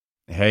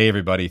Hey,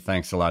 everybody.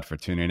 Thanks a lot for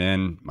tuning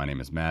in. My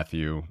name is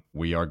Matthew.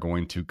 We are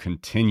going to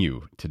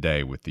continue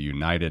today with the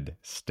United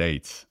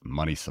States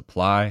money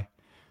supply,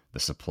 the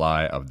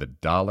supply of the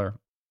dollar.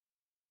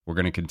 We're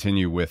going to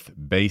continue with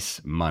base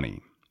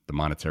money, the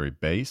monetary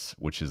base,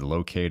 which is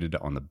located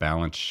on the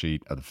balance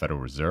sheet of the Federal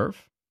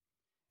Reserve.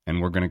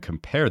 And we're going to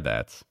compare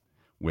that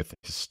with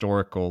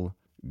historical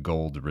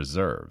gold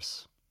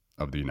reserves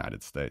of the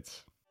United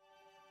States.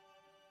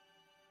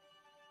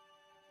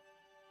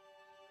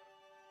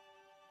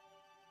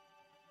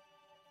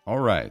 All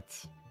right.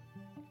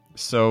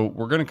 So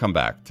we're going to come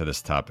back to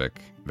this topic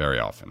very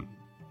often.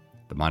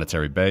 The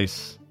monetary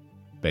base,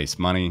 base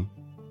money,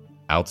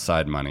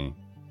 outside money,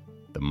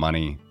 the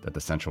money that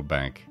the central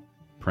bank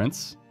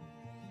prints,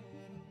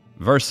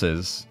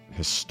 versus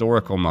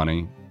historical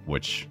money,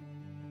 which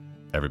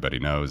everybody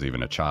knows,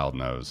 even a child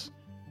knows,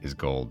 is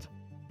gold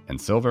and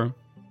silver,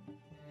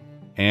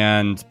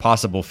 and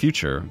possible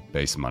future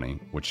base money,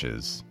 which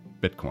is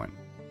Bitcoin.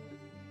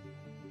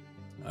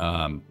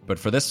 But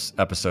for this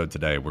episode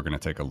today, we're going to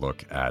take a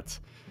look at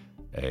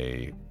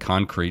a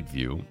concrete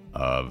view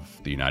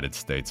of the United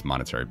States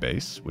monetary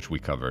base, which we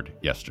covered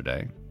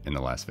yesterday in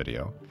the last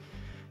video.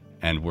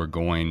 And we're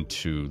going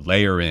to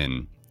layer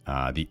in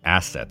the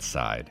asset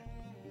side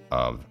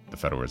of the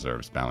Federal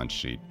Reserve's balance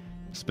sheet,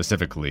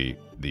 specifically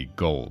the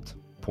gold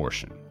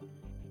portion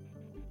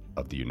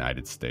of the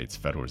United States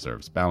Federal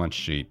Reserve's balance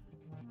sheet,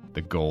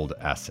 the gold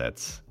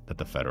assets that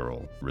the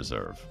Federal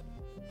Reserve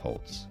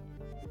holds.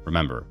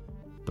 Remember,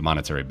 the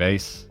monetary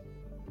base,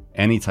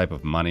 any type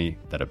of money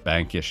that a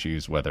bank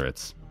issues, whether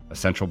it's a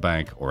central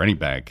bank or any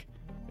bank,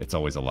 it's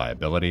always a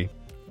liability.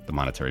 The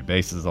monetary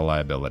base is a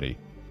liability.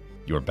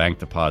 Your bank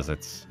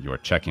deposits, your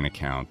checking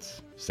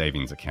accounts,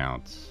 savings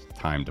accounts,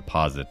 time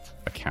deposit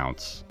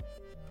accounts,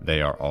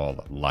 they are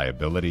all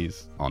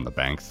liabilities on the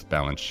bank's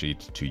balance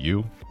sheet to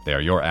you. They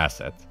are your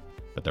asset,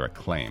 but they're a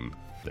claim.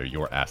 They're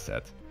your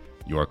asset,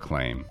 your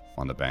claim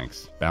on the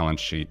bank's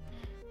balance sheet.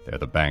 They're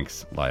the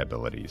bank's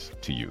liabilities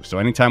to you. So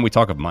anytime we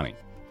talk of money,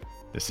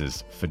 this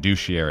is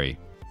fiduciary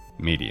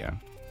media.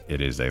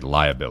 It is a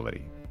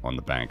liability on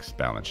the bank's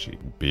balance sheet,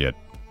 be it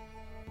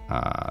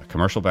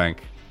commercial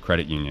bank,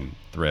 credit union,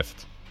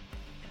 thrift,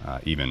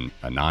 even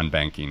a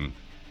non-banking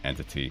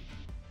entity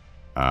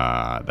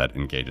that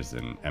engages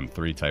in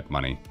M3 type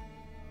money,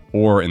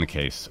 or in the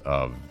case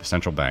of the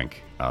central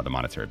bank, the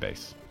monetary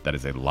base. That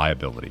is a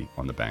liability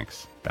on the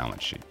bank's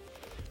balance sheet.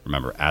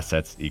 Remember,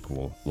 assets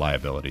equal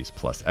liabilities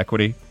plus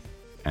equity,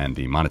 and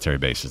the monetary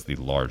base is the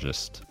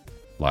largest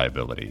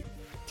liability,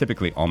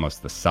 typically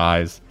almost the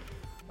size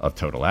of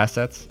total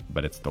assets,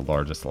 but it's the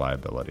largest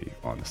liability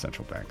on the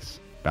central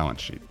bank's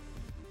balance sheet.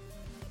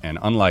 And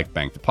unlike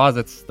bank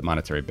deposits, the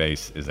monetary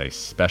base is a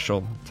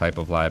special type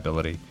of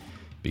liability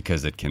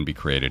because it can be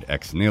created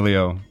ex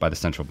nihilo by the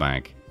central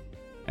bank.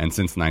 And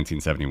since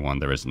 1971,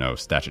 there is no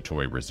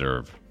statutory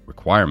reserve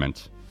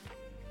requirement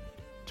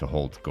to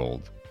hold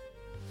gold.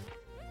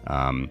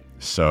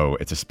 So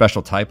it's a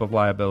special type of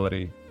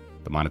liability,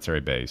 the monetary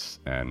base,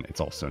 and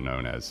it's also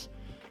known as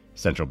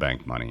central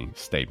bank money,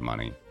 state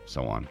money,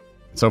 so on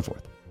and so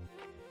forth.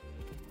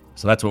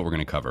 So that's what we're going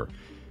to cover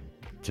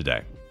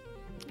today.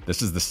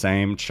 This is the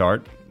same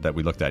chart that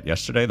we looked at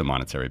yesterday, the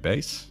monetary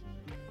base.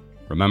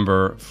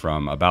 Remember,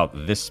 from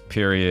about this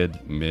period,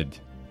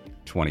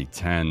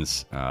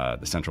 mid-2010s,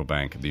 the Central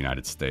Bank of the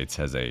United States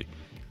has a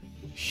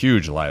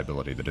huge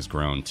liability that has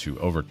grown to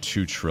over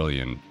 $2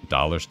 trillion,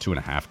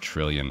 $2.5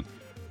 trillion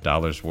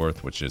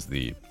worth, which is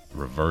the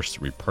reverse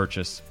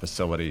repurchase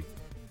facility.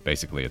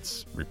 Basically,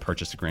 it's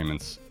repurchase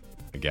agreements,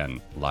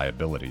 again,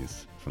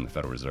 liabilities from the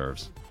Federal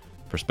Reserve's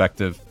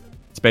perspective.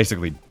 It's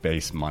basically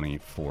base money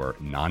for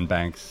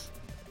non-banks,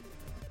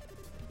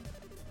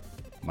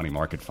 money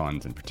market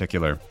funds in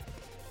particular,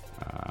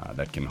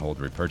 that can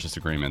hold repurchase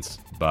agreements,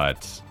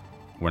 but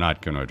we're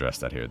not going to address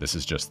that here. This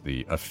is just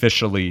the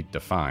officially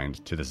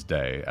defined, to this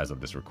day, as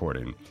of this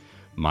recording,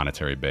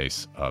 monetary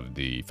base of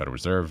the Federal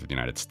Reserve of the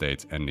United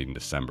States ending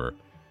December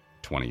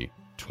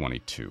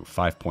 2022,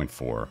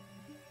 $5.4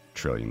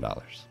 trillion.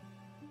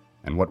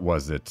 And what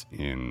was it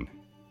in,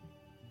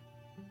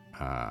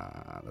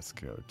 let's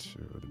go to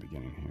the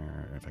beginning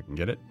here, if I can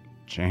get it,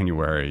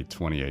 January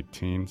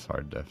 2018. It's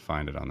hard to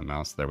find it on the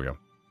mouse. There we go.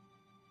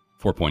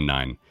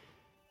 $4.9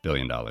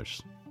 billion.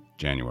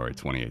 January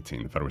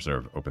 2018. The Federal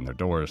Reserve opened their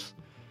doors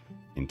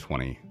in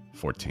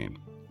 2014.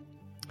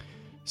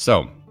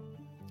 So,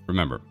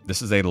 remember,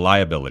 this is a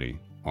liability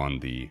on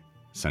the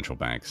central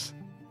bank's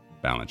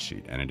balance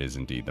sheet, and it is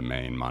indeed the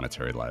main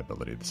monetary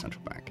liability of the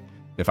central bank.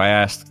 If I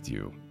asked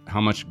you,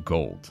 how much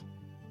gold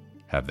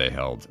have they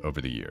held over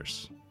the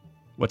years?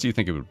 What do you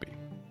think it would be?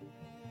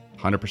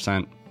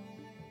 100%?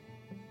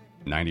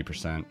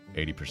 90%?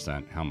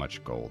 80%? How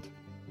much gold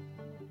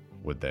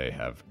would they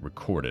have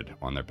recorded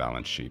on their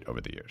balance sheet over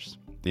the years?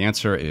 The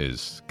answer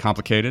is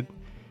complicated.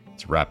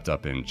 It's wrapped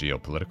up in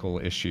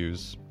geopolitical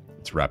issues.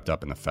 It's wrapped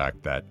up in the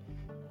fact that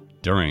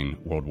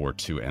during World War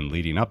II and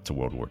leading up to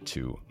World War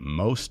II,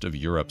 most of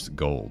Europe's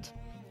gold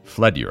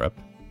fled Europe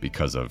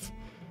because of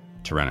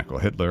tyrannical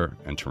Hitler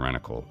and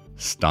tyrannical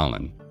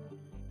Stalin.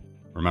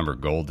 Remember,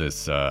 gold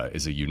is a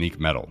unique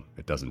metal.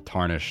 It doesn't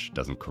tarnish,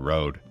 doesn't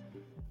corrode.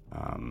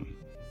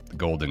 The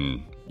gold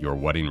in your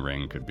wedding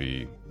ring could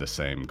be the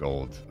same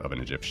gold of an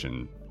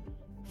Egyptian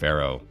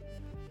pharaoh.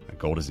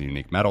 Gold is a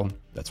unique metal.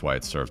 That's why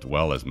it served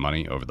well as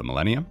money over the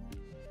millennia.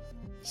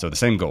 So the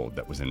same gold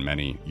that was in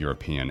many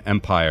European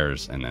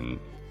empires and then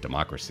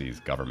democracies,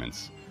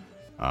 governments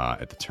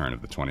at the turn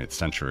of the 20th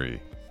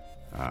century,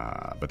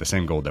 but the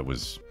same gold that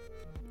was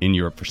in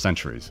Europe for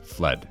centuries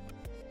fled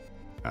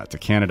to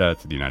Canada,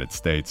 to the United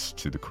States,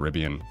 to the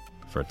Caribbean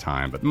for a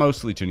time, but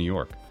mostly to New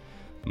York,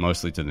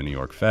 mostly to the New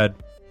York Fed,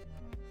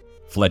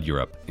 fled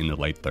Europe in the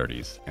late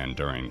 30s and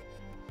during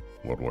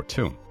World War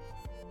II.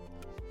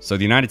 So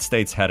the United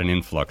States had an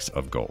influx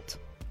of gold.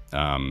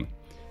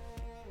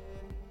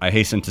 I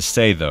hasten to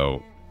say,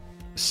 though,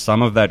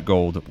 some of that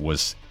gold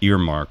was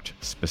earmarked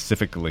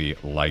specifically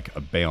like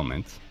a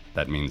bailment.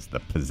 That means the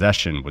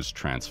possession was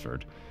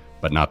transferred,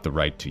 but not the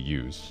right to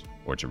use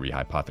or to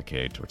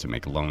rehypothecate or to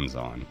make loans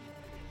on.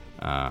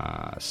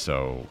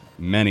 So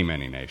many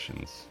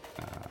nations,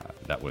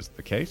 that was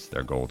the case.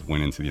 Their gold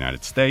went into the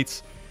United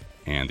States,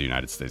 and the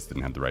United States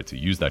didn't have the right to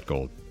use that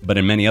gold. But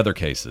in many other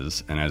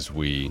cases, and as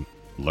we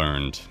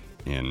learned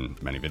in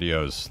many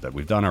videos that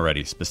we've done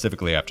already,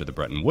 specifically after the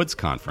Bretton Woods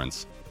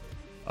Conference,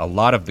 a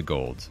lot of the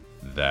gold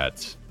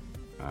that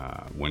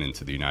went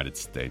into the United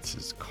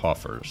States'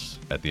 coffers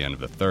at the end of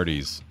the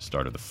 30s,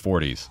 start of the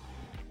 40s,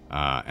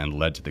 and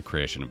led to the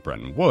creation of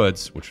Bretton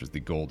Woods, which was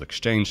the gold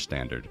exchange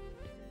standard,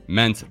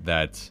 meant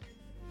that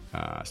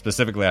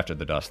specifically after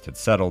the dust had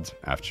settled,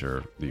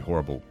 after the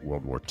horrible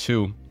World War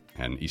II,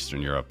 and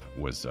Eastern Europe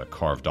was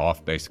carved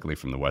off basically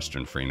from the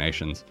Western free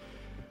nations,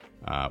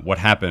 what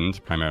happened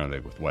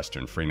primarily with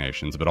Western free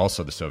nations, but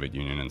also the Soviet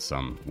Union in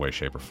some way,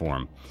 shape, or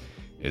form,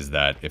 is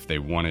that if they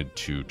wanted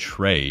to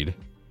trade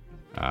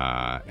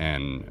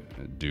and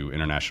do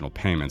international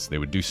payments, they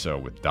would do so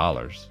with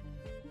dollars.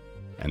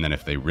 And then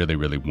if they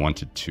really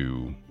wanted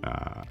to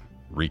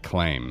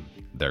reclaim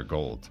their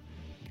gold,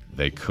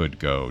 they could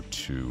go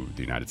to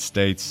the United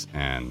States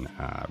and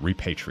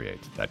repatriate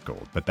that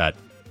gold. But that,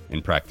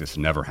 in practice,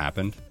 never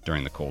happened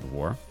during the Cold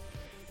War.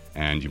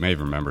 And you may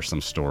remember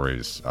some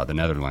stories. The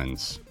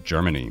Netherlands,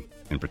 Germany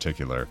in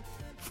particular,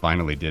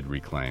 finally did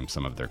reclaim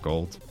some of their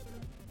gold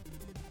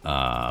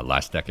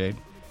last decade.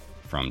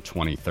 From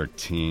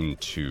 2013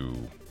 to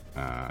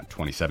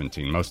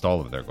 2017, most all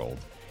of their gold.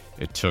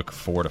 It took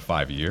 4 to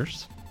 5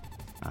 years,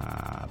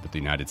 but the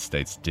United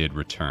States did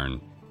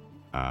return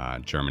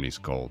Germany's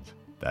gold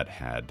that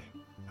had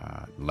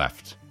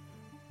left,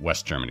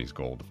 West Germany's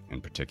gold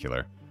in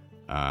particular,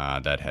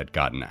 that had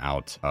gotten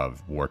out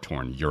of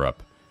war-torn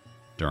Europe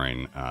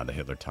during the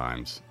Hitler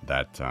times.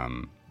 That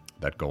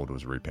gold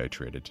was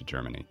repatriated to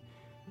Germany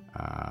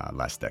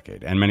last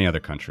decade. And many other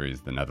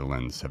countries, the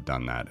Netherlands, have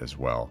done that as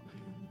well,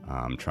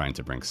 trying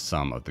to bring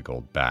some of the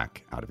gold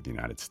back out of the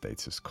United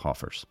States'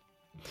 coffers.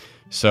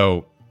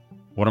 So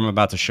what I'm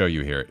about to show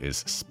you here is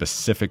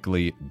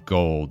specifically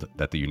gold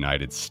that the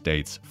United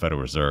States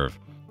Federal Reserve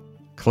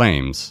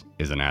claims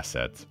is an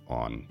asset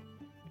on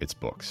its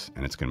books,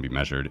 and it's going to be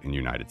measured in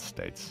United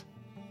States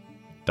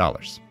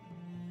dollars.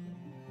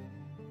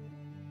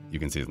 You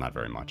can see it's not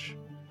very much.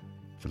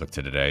 If you look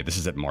to today, this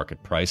is at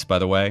market price, by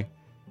the way,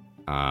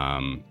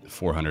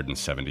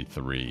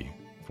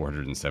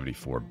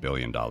 $474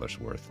 billion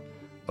worth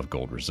of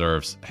gold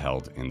reserves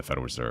held in the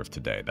Federal Reserve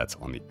today. That's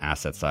on the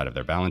asset side of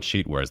their balance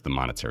sheet, whereas the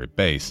monetary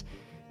base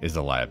is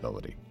the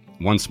liability.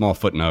 One small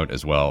footnote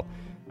as well,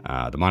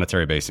 the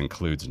monetary base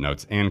includes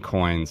notes and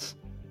coins.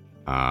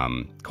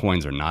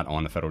 Coins are not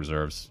on the Federal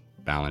Reserve's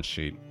balance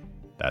sheet.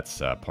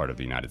 That's part of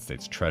the United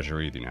States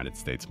Treasury, the United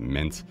States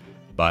Mint.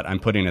 But I'm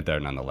putting it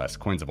there nonetheless.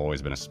 Coins have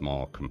always been a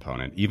small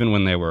component, even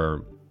when they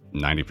were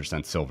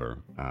 90% silver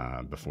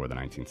before the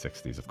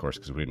 1960s, of course,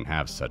 because we didn't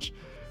have such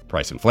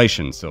price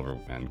inflation. Silver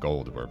and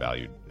gold were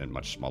valued in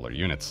much smaller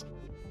units.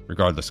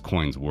 Regardless,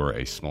 coins were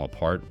a small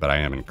part, but I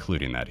am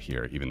including that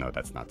here, even though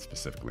that's not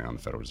specifically on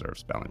the Federal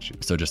Reserve's balance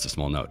sheet. So just a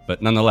small note.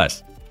 But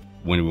nonetheless,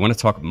 when we want to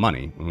talk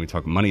money, when we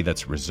talk money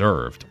that's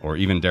reserved, or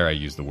even dare I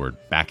use the word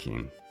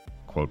backing,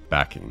 quote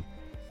backing,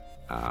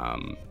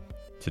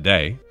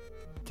 today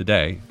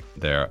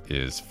there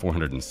is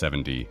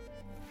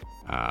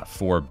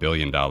 $474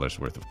 billion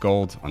worth of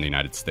gold on the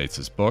United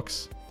States'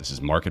 books. This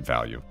is market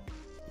value.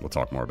 We'll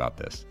talk more about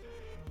this.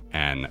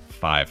 And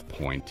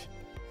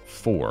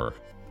 $5.4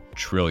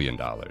 trillion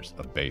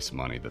of base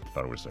money that the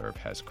Federal Reserve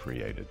has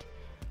created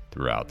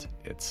throughout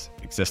its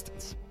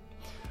existence.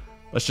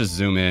 Let's just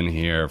zoom in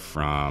here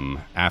from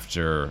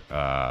after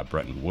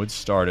Bretton Woods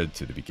started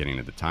to the beginning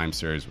of the time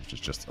series, which is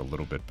just a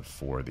little bit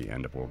before the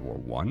end of World War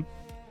I.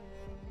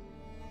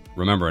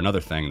 Remember,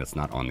 another thing that's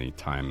not on the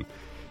time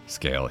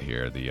scale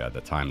here, the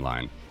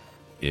timeline,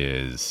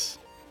 is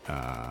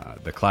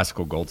the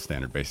classical gold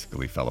standard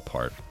basically fell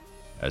apart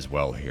as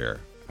well here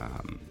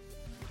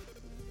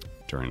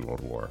during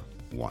World War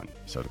I.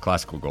 So the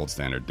classical gold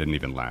standard didn't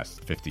even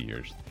last 50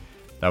 years.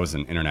 That was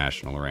an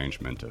international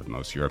arrangement of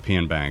most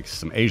European banks,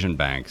 some Asian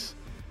banks,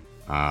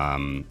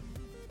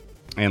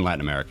 and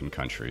Latin American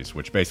countries,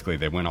 which basically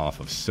they went off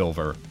of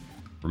silver.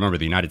 Remember,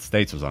 the United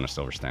States was on a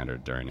silver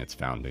standard during its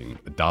founding.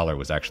 The dollar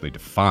was actually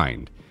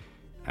defined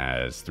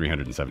as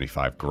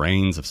 375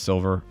 grains of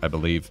silver, I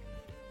believe.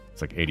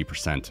 It's like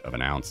 80% of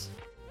an ounce.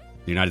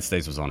 The United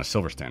States was on a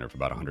silver standard for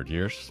about 100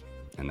 years.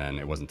 And then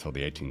it wasn't until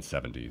the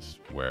 1870s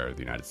where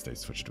the United States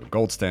switched to a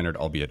gold standard,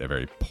 albeit a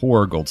very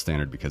poor gold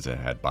standard because it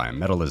had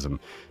bimetallism.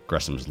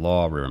 Gresham's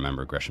Law, we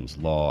remember Gresham's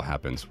Law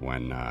happens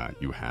when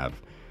you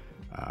have,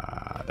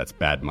 that's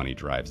bad money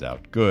drives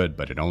out good,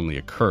 but it only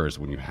occurs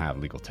when you have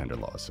legal tender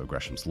laws. So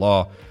Gresham's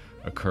Law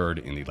occurred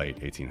in the late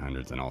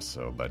 1800s and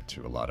also led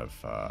to a lot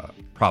of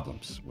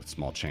problems with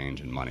small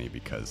change and money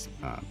because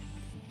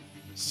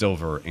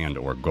silver and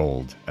or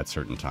gold at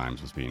certain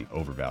times was being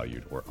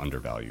overvalued or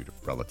undervalued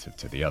relative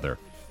to the other.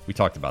 We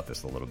talked about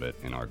this a little bit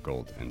in our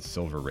gold and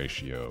silver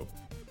ratio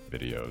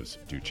videos.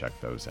 Do check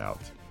those out.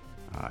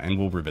 And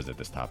we'll revisit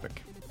this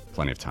topic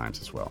plenty of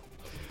times as well.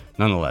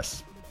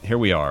 Nonetheless, here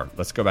we are.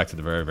 Let's go back to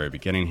the very, very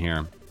beginning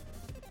here.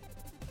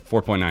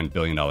 $4.9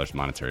 billion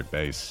monetary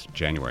base,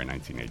 January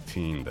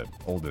 1918, the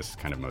oldest,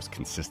 kind of most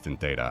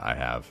consistent data I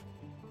have.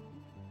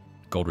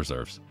 Gold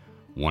reserves,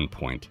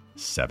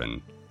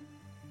 $1.7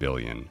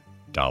 billion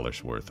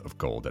worth of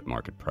gold at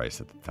market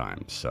price at the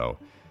time. So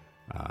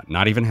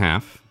not even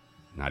half.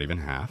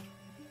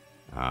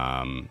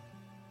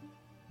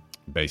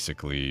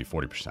 Basically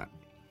 40%.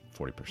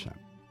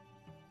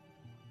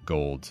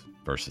 Gold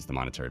versus the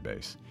monetary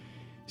base.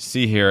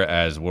 See here,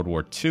 as World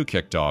War II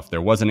kicked off,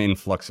 there was an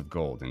influx of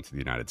gold into the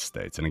United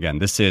States. And again,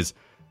 this is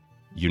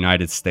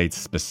United States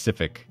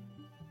specific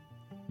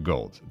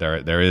gold.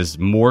 There is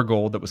more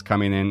gold that was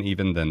coming in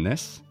even than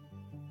this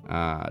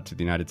to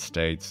the United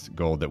States.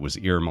 Gold that was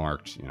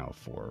earmarked,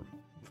 for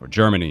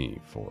Germany,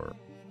 for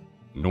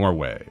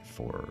Norway,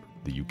 for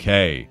the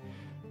UK,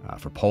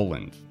 for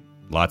Poland.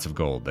 Lots of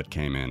gold that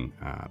came in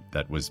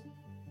that was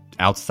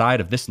outside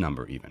of this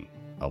number even.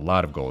 A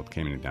lot of gold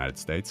came in the United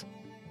States.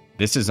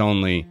 This is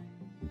only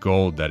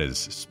gold that is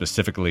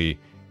specifically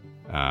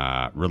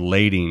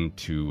relating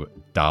to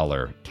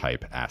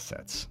dollar-type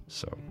assets.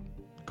 So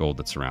gold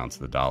that surrounds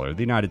the dollar.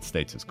 The United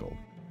States is gold.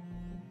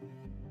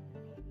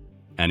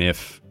 And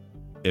if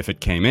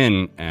it came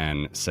in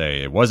and,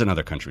 say, it was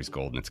another country's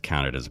gold and it's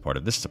counted as a part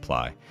of this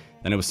supply,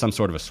 then it was some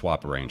sort of a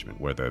swap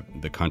arrangement where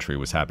the country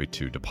was happy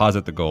to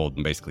deposit the gold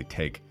and basically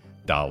take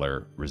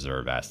dollar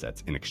reserve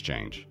assets in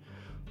exchange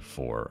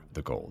for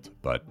the gold.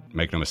 But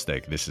make no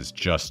mistake, this is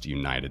just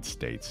United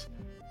States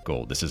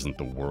gold. This isn't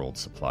the world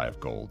supply of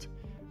gold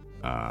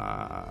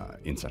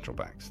in central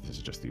banks. This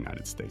is just the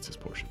United States'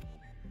 portion.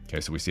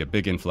 Okay, so we see a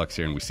big influx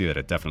here, and we see that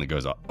it definitely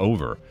goes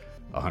over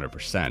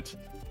 100%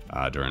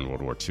 during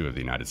World War II of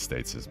the United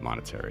States'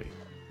 monetary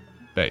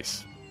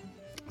base.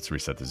 Let's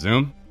reset the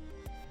zoom.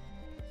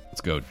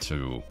 Let's go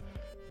to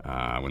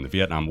when the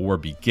Vietnam War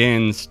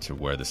begins to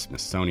where the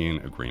Smithsonian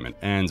Agreement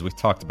ends. We've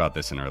talked about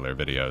this in earlier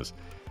videos,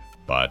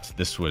 but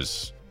this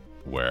was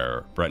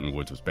where Bretton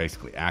Woods was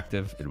basically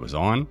active. It was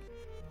on.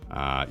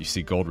 You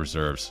see gold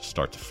reserves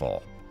start to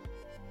fall.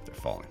 They're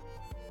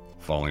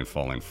falling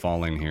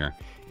here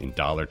in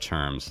dollar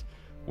terms,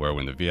 where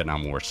when the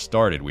Vietnam War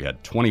started, we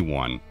had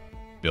 $21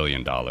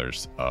 billion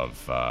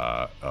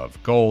of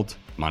gold.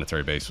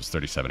 Monetary base was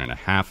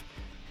 $37.5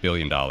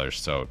 billion,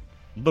 so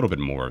a little bit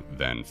more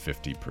than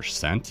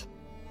 50%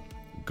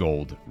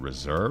 gold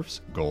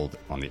reserves. Gold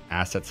on the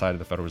asset side of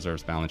the Federal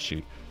Reserve's balance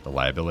sheet. The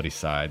liability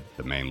side,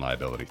 the main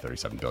liability,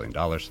 $37 billion.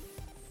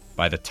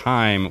 By the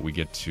time we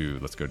get to,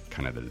 let's go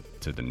kind of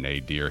to the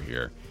nadir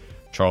here,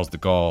 Charles de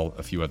Gaulle,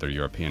 a few other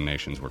European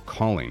nations were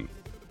calling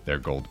their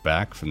gold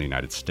back from the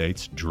United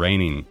States,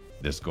 draining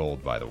this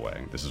gold, by the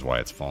way. This is why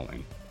it's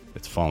falling.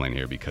 It's falling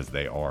here because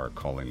they are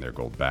calling their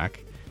gold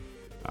back.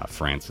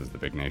 France is the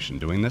big nation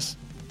doing this.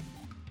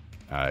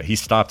 He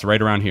stopped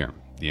right around here,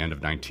 the end of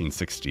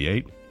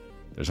 1968.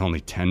 There's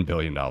only $10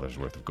 billion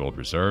worth of gold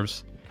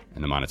reserves,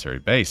 and the monetary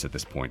base at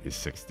this point is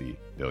 $60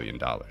 billion.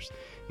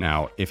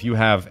 Now, if you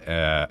have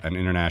an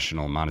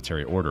international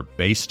monetary order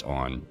based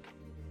on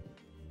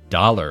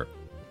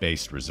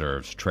dollar-based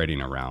reserves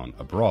trading around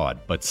abroad,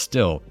 but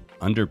still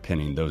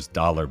underpinning those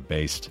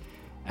dollar-based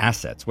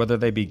assets, whether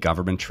they be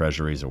government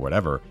treasuries or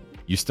whatever,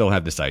 you still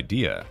have this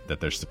idea that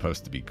there's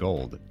supposed to be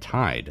gold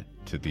tied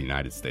to the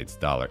United States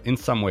dollar in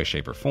some way,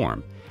 shape, or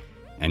form.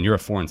 And you're a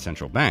foreign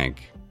central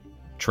bank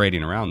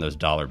trading around those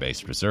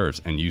dollar-based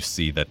reserves, and you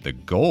see that the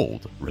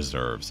gold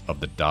reserves of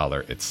the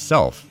dollar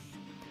itself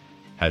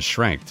has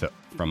shrank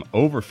from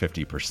over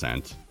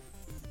 50%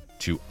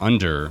 to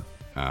under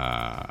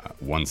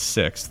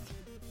 1/6.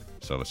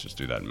 So let's just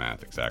do that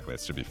math exactly.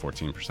 It should be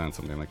 14%,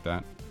 something like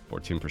that.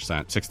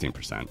 14%,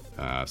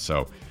 16%.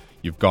 So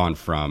you've gone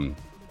from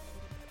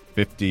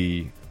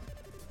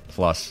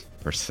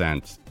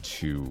 50+%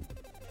 to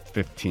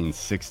 15,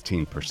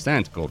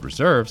 16% gold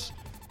reserves.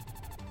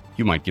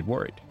 You might get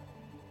worried.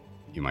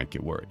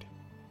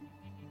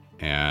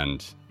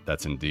 And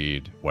that's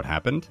indeed what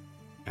happened.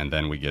 And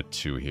then we get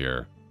to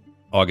here,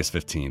 August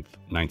 15th,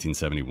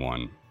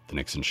 1971, the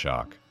Nixon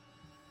shock.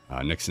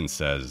 Nixon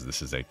says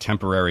this is a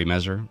temporary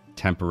measure,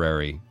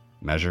 temporary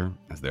measure,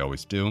 as they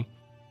always do.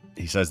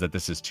 He says that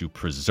this is to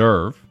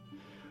preserve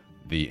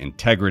the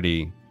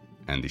integrity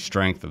and the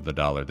strength of the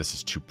dollar. This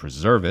is to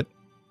preserve it.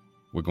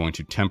 We're going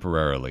to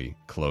temporarily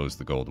close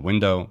the gold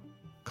window,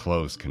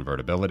 close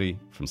convertibility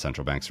from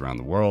central banks around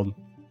the world.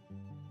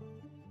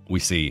 We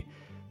see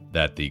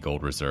that the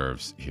gold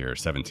reserves here,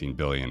 17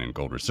 billion in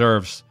gold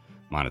reserves.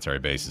 Monetary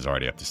base is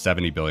already up to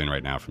 70 billion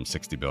right now from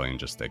 60 billion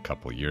just a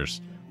couple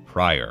years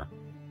prior.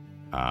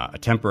 A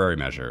temporary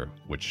measure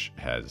which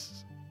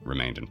has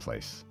remained in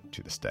place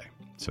to this day.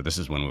 So this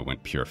is when we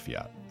went pure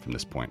fiat from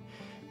this point.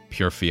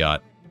 Pure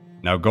fiat.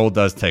 Now gold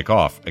does take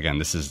off. Again,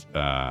 this is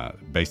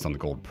based on the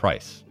gold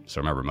price.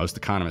 So remember, most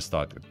economists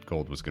thought that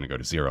gold was going to go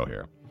to zero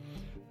here.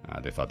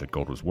 They thought that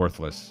gold was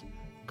worthless.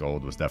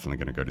 Gold was definitely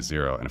going to go to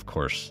zero. And of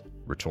course,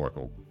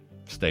 rhetorical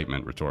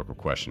statement, rhetorical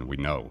question, we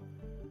know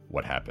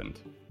what happened.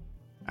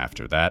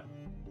 After that,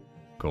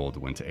 gold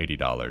went to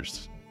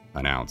 $80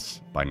 an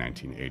ounce by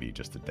 1980,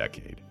 just a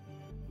decade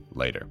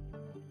later.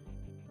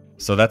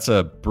 So that's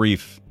a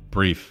brief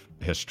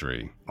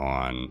history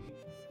on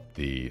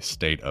the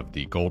state of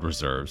the gold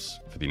reserves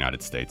for the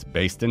United States,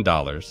 based in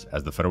dollars.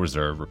 As the Federal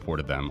Reserve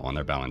reported them on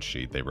their balance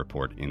sheet, they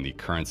report in the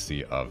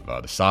currency of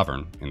the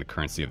sovereign, in the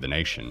currency of the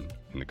nation,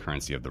 in the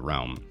currency of the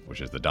realm,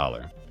 which is the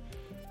dollar.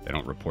 They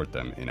don't report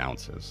them in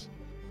ounces.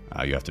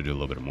 You have to do a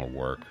little bit more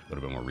work, a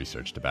little bit more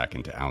research to back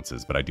into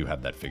ounces, but I do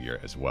have that figure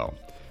as well.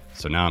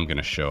 So now I'm going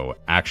to show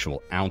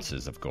actual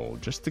ounces of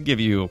gold, just to give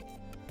you a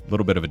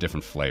little bit of a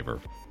different flavor.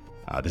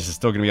 This is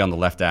still going to be on the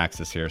left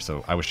axis here.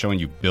 So I was showing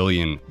you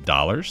 $billion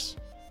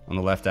on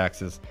the left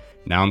axis.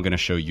 Now I'm going to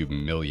show you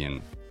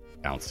million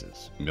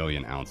ounces,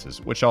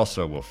 which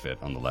also will fit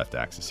on the left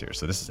axis here.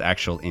 So this is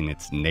actual in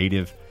its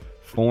native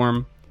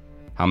form.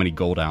 How many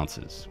gold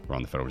ounces were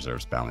on the Federal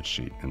Reserve's balance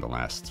sheet in the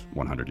last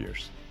 100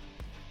 years?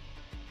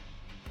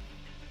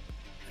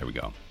 There we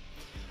go.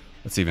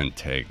 Let's even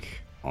take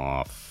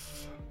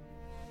off.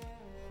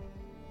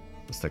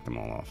 Let's take them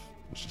all off.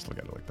 Let's just look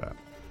at it like that.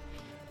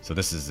 So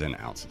this is in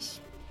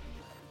ounces.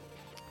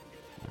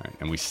 All right,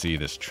 and we see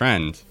this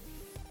trend.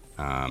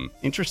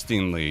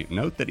 Interestingly,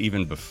 note that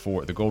even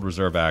before the Gold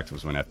Reserve Act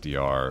was when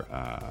FDR,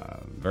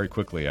 very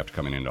quickly after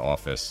coming into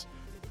office,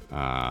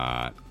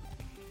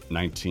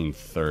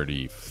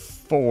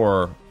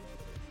 1934,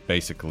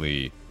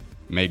 basically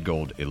made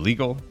gold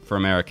illegal for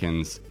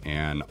Americans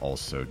and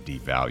also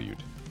devalued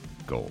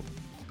gold.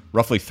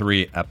 Roughly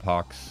 3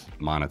 epochs,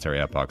 monetary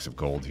epochs of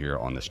gold here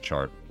on this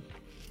chart.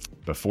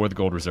 Before the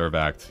Gold Reserve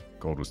Act,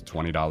 gold was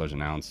 $20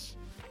 an ounce,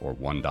 or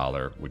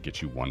 $1 would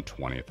get you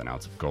 1/20th an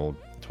ounce of gold,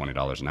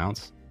 $20 an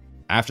ounce.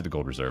 After the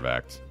Gold Reserve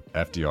Act,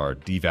 FDR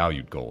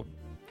devalued gold,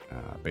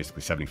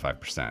 basically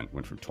 75%,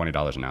 went from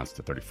 $20 an ounce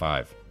to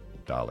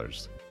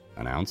 $35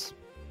 an ounce.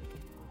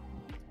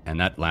 And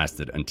that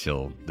lasted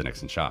until the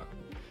Nixon shock.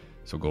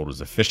 So gold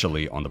was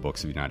officially on the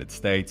books of the United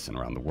States and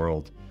around the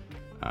world,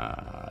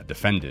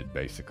 defended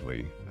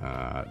basically.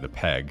 The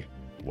peg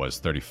was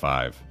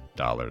 $35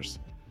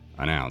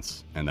 an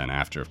ounce. And then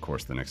after, of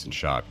course, the Nixon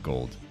shock,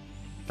 gold,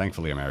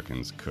 thankfully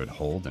Americans could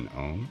hold and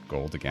own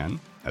gold again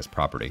as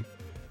property.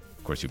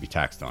 Of course, you'd be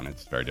taxed on it.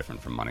 It's very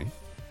different from money.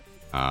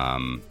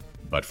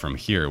 But from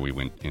here, we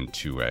went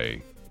into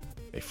a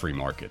free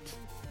market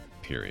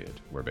period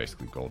where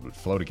basically gold would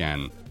float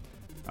again,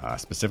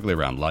 specifically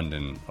around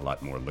London, a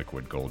lot more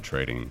liquid gold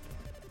trading,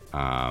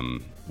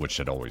 which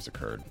had always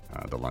occurred.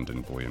 The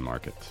London Bullion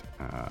Market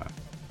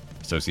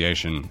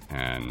Association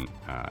and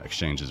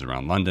exchanges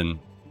around London.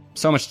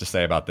 So much to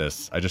say about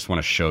this. I just want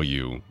to show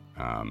you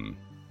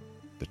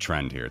the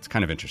trend here. It's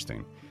kind of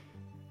interesting.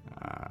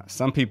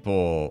 Some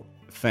people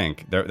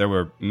think there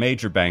were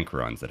major bank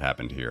runs that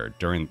happened here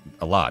during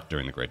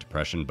the Great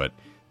Depression, but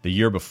the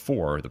year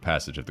before the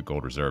passage of the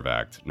Gold Reserve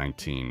Act,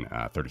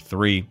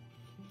 1933,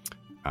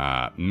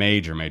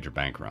 major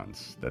bank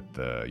runs that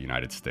the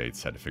United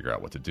States had to figure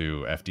out what to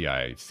do.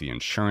 FDIC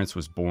insurance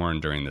was born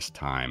during this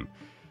time.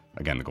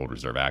 Again, the Gold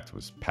Reserve Act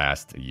was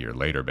passed a year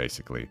later,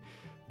 basically.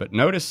 But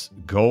notice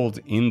gold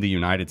in the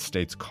United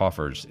States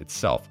coffers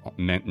itself,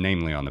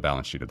 namely on the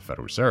balance sheet of the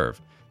Federal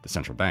Reserve, the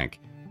central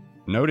bank.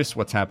 Notice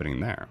what's happening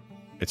there.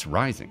 It's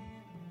rising.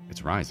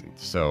 It's rising.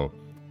 So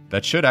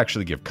that should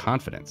actually give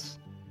confidence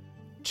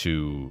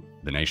to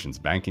the nation's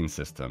banking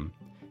system.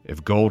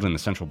 If gold in the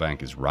central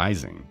bank is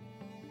rising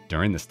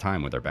during this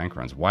time with our bank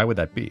runs, why would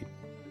that be?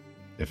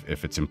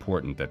 If it's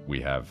important that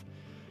we have,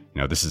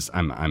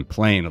 I'm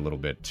playing a little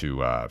bit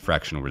to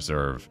fractional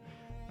reserve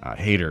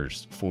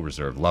haters, full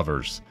reserve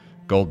lovers,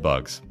 gold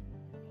bugs.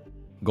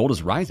 Gold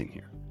is rising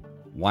here.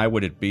 Why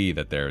would it be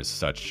that there is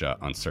such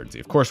uncertainty?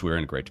 Of course, we're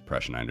in a Great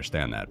Depression. I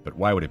understand that. But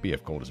why would it be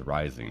if gold is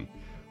rising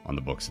on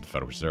the books of the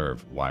Federal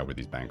Reserve? Why were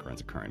these bank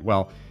runs occurring?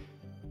 Well,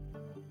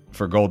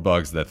 for gold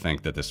bugs that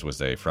think that this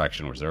was a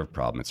fractional reserve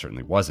problem, it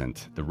certainly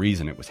wasn't. The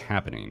reason it was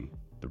happening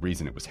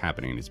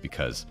is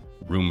because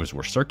rumors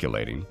were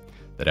circulating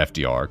that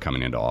FDR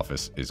coming into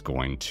office is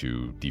going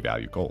to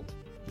devalue gold.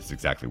 That's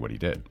exactly what he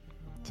did.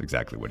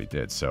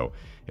 So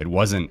it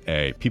wasn't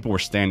people were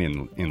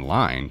standing in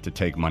line to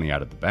take money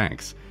out of the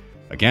banks.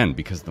 again,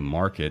 because the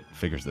market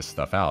figures this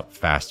stuff out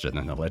faster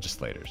than the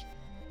legislators.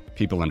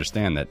 People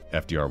understand that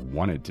FDR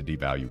wanted to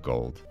devalue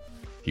gold.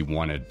 He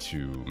wanted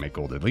to make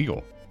gold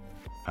illegal.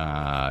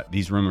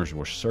 These rumors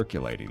were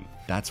circulating.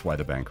 That's why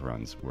the bank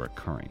runs were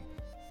occurring.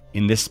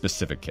 In this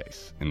specific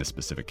case,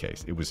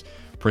 it was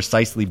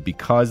precisely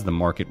because the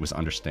market was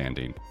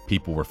understanding,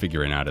 people were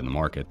figuring out in the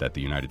market that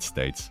the United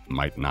States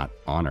might not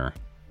honor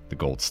the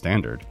gold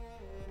standard,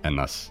 and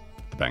thus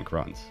the bank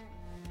runs.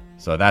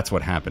 So that's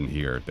what happened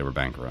here. There were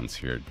bank runs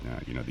here,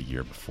 the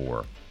year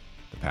before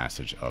the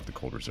passage of the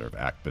Gold Reserve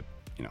Act. But,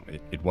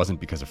 it wasn't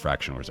because of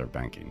fractional reserve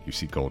banking. You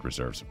see gold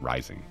reserves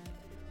rising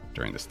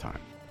during this time.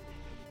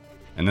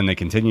 And then they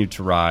continued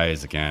to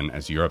rise again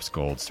as Europe's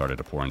gold started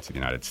to pour into the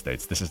United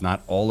States. This is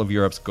not all of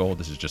Europe's gold.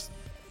 This is just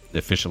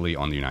officially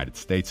on the United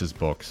States'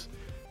 books,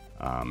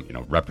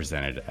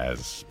 represented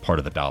as part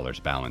of the dollar's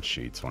balance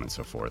sheet, so on and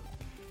so forth.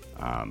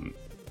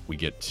 We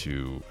get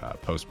to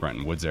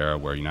post-Bretton Woods era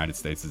where United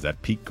States is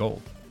at peak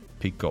gold.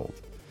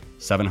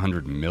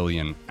 700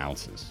 million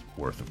ounces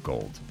worth of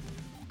gold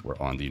were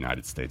on the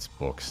United States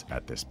books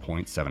at this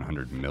point,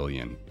 700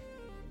 million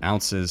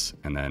ounces.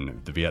 And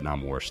then the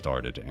Vietnam War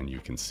started, and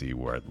you can see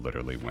where it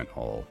literally went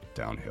all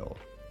downhill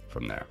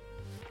from there.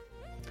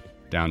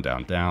 Down,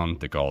 down, down.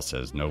 De Gaulle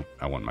says, nope,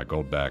 I want my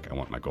gold back.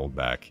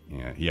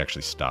 Yeah, he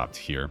actually stopped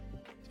here.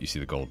 You see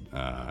the gold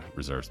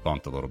reserves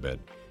bumped a little bit.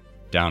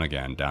 Down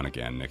again.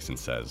 Nixon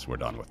says, we're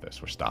done with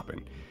this. We're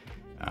stopping.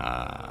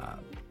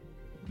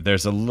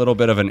 There's a little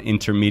bit of an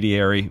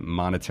intermediary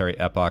monetary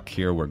epoch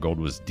here where gold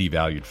was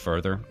devalued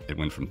further. It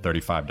went from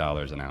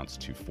 $35 an ounce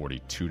to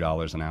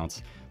 $42 an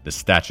ounce. The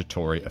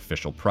statutory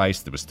official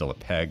price, there was still a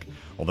peg,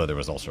 although there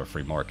was also a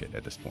free market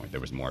at this point.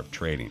 There was more of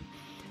trading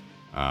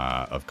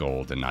of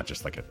gold and not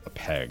just like a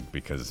peg,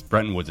 because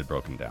Bretton Woods had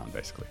broken down,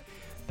 basically.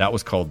 That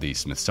was called the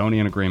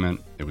Smithsonian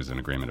Agreement. It was an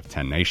agreement of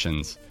 10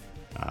 nations.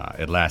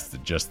 It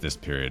lasted just this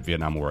period.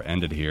 Vietnam War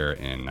ended here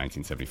in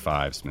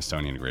 1975.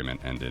 Smithsonian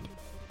Agreement ended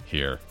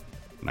here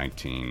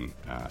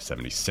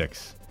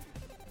 1976.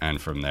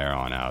 And from there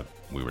on out,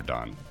 we were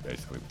done,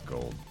 basically, with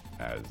gold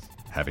as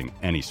having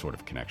any sort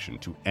of connection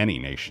to any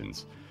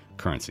nation's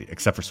currency,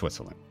 except for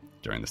Switzerland,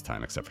 during this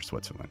time, except for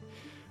Switzerland.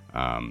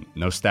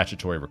 No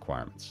statutory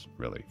requirements,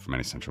 really, from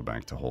any central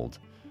bank to hold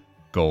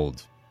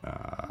gold,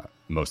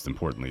 most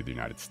importantly, the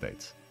United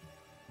States.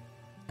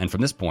 And from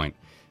this point,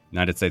 the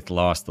United States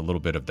lost a little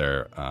bit of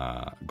their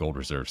gold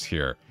reserves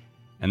here.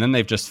 And then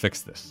they've just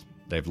fixed this.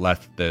 They've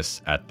left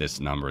this at this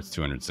number. It's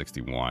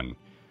 261.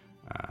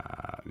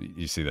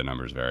 You see the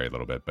numbers vary a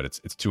little bit, but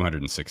it's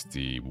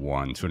 262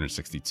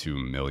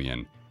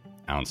 million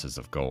ounces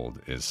of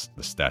gold is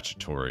the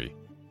statutory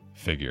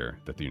figure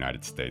that the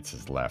United States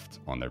has left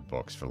on their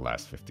books for the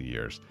last 50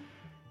 years.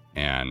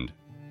 And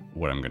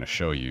what I'm going to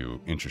show you,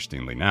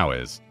 interestingly now,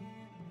 is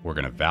we're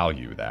going to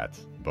value that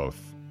both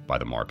by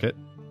the market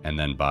and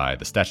then by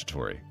the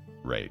statutory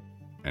rate.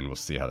 And we'll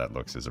see how that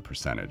looks as a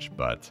percentage.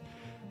 But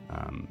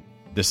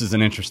this is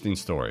an interesting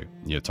story.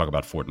 You talk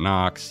about Fort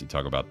Knox, you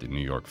talk about the New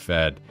York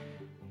Fed.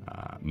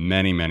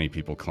 Many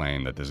people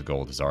claim that this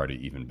gold has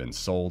already even been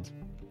sold.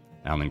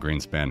 Alan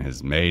Greenspan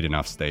has made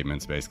enough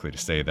statements basically to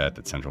say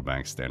that central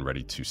banks stand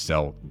ready to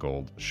sell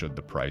gold should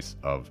the price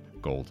of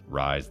gold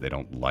rise. They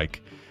don't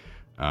like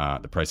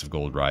the price of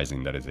gold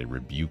rising. That is a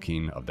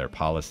rebuking of their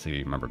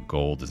policy. Remember,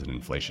 gold is an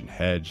inflation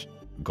hedge.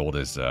 Gold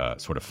is a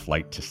sort of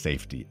flight to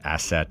safety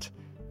asset.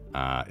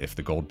 If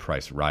the gold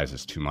price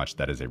rises too much,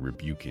 that is a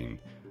rebuking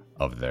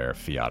of their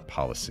fiat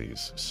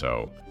policies.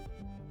 So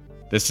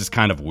this is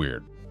kind of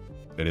weird.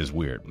 It is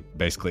weird.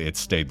 Basically, it's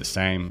stayed the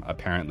same.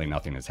 Apparently,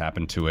 nothing has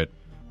happened to it.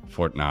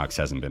 Fort Knox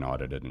hasn't been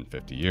audited in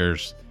 50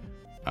 years.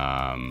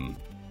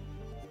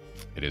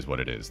 It is what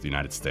it is. The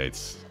United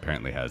States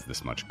apparently has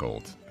this much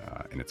gold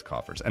in its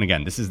coffers. And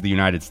again, this is the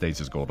United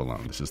States' gold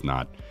alone. This is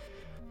not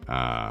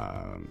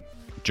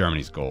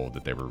Germany's gold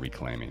that they were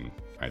reclaiming.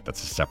 Right?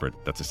 That's a separate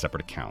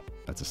account.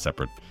 That's a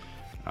separate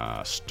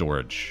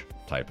storage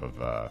type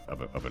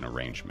of an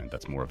arrangement.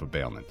 That's more of a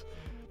bailment.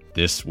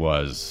 This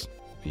was,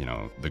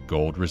 the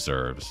gold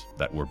reserves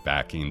that were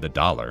backing the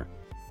dollar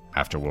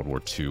after World War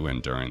II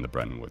and during the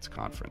Bretton Woods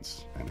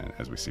Conference, and then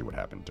as we see what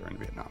happened during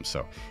Vietnam.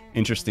 So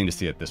interesting to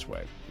see it this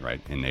way, right,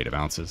 in native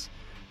ounces.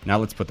 Now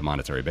let's put the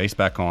monetary base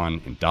back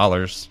on in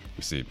dollars.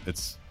 You see,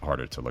 it's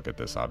harder to look at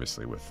this,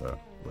 obviously, with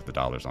the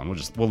dollars on.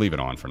 We'll leave it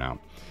on for now.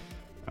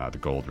 The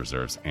gold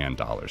reserves and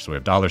dollars. So we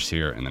have dollars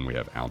here, and then we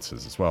have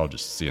ounces as well.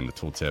 Just see in the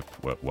tooltip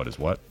what is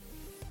what.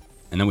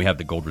 And then we have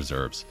the gold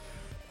reserves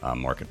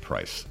market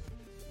price.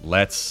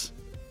 Let's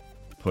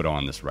put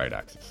on this right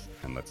axis,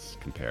 and let's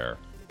compare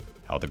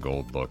how the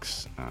gold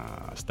looks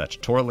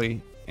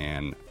statutorily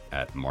and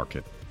at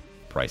market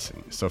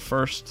pricing. So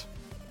first,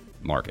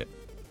 market.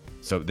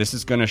 So this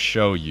is going to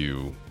show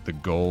you the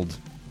gold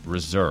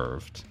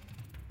reserved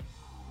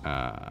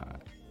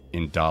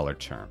in dollar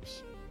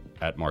terms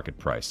at market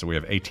price. So we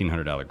have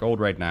 $1,800 gold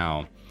right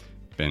now,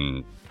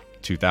 been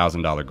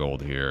 $2,000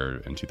 gold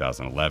here in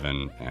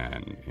 2011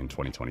 and in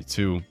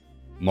 2022.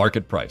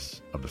 market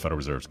price of the Federal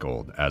Reserve's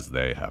gold as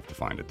they have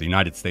defined it. The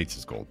United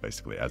States' gold,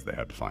 basically, as they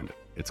have defined it.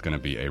 It's going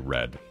to be a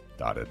red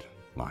dotted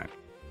line.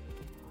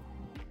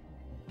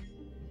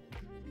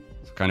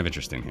 It's kind of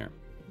interesting here.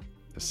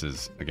 This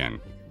is, again,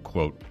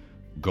 quote,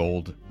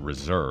 gold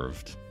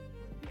reserved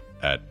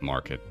at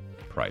market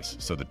price.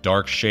 So the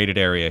dark shaded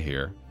area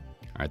here,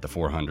 all right, the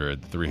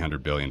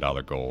 $300 billion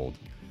gold,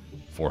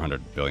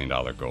 $400 billion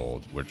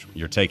gold, which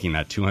you're taking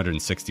that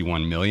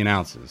 261 million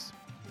ounces,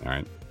 all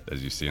right,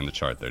 as you see in the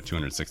chart there,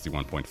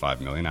 261.5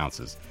 million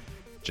ounces,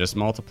 just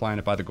multiplying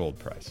it by the gold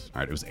price.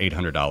 All right, it was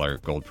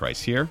 $800 gold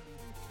price here,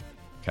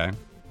 okay?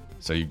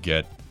 So you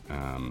get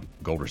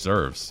gold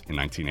reserves in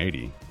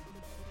 1980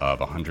 of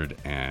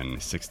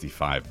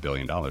 $165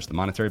 billion. The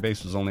monetary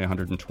base was only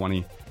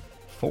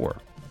 $124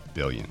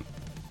 billion.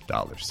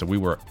 So we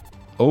were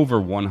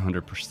over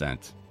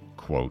 100%,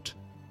 quote,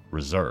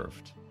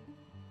 reserved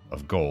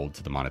of gold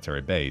to the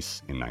monetary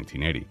base in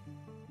 1980.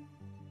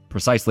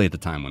 Precisely at the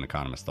time when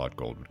economists thought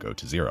gold would go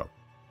to zero.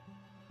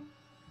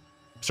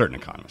 Certain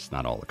economists,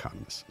 not all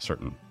economists,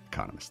 certain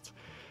economists.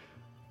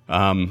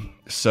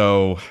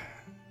 So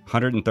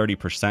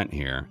 130%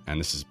 here, and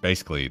this is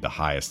basically the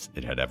highest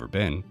it had ever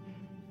been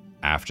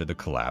after the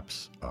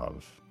collapse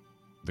of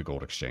the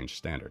gold exchange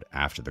standard,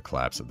 after the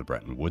collapse of the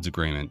Bretton Woods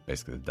Agreement,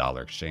 basically the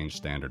dollar exchange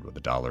standard, where the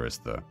dollar is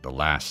the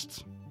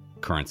last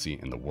currency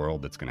in the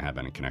world that's going to have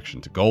any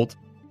connection to gold.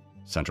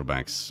 Central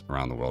banks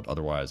around the world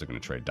otherwise are going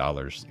to trade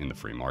dollars in the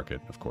free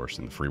market, of course,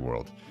 in the free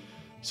world.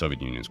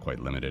 Soviet Union is quite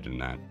limited in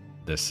that.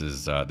 This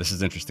is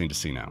interesting to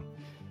see now.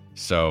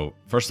 So,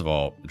 first of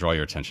all, draw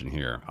your attention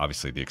here.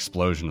 Obviously, the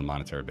explosion of the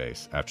monetary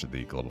base after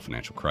the global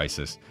financial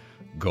crisis,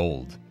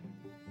 gold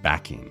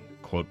backing,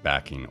 quote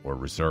backing, or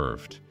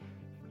reserved,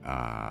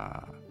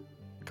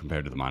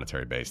 compared to the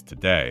monetary base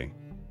today.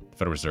 The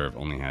Federal Reserve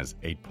only has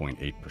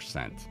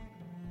 8.8%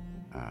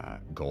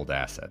 gold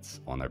assets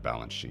on their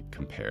balance sheet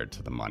compared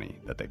to the money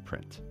that they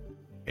print.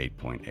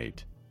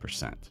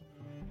 8.8%.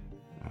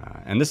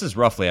 And this is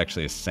roughly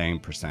actually the same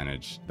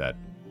percentage that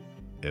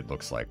it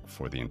looks like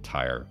for the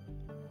entire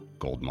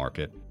gold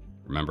market.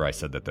 Remember I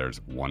said that there's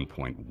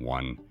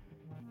 1.1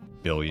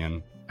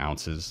 billion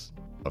ounces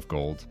of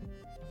gold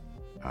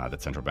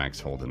that central banks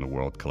hold in the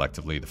world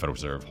collectively. The Federal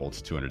Reserve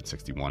holds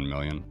 261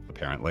 million,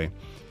 apparently.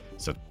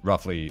 So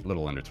roughly a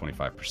little under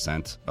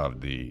 25%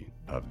 of the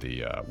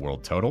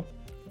world total.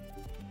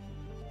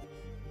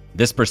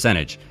 This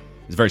percentage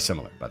is very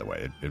similar, by the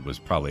way. It was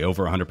probably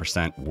over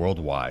 100%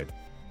 worldwide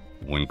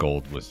when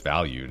gold was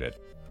valued at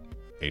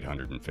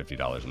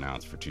 $850 an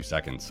ounce for 2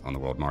 seconds on the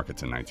world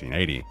markets in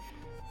 1980.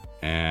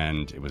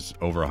 And it was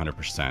over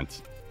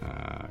 100%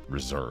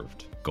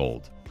 reserved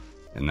gold.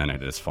 And then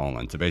it has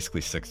fallen to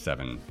basically 6,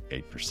 7,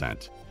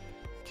 8%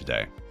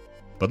 today.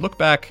 But look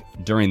back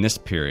during this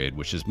period,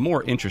 which is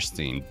more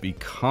interesting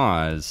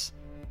because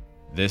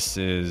this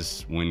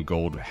is when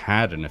gold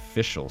had an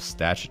official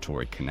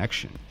statutory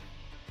connection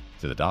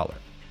to the dollar.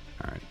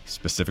 All right,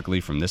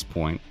 specifically from this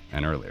point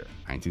and earlier,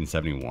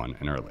 1971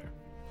 and earlier.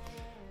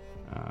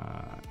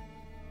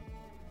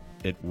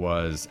 It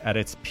was at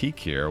its peak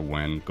here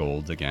when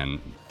gold, again,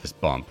 this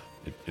bump,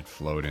 it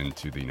flowed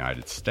into the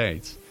United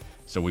States.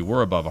 So we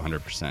were above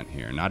 100%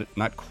 here.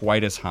 Not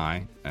quite as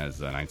high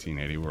as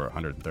 1980, we're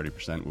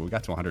 130%. We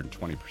got to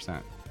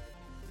 120%.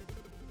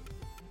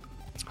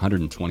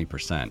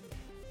 120%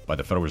 by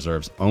the Federal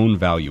Reserve's own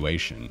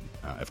valuation.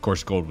 Of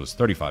course, gold was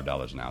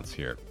 $35 an ounce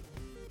here.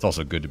 It's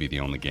also good to be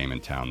the only game in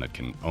town that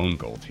can own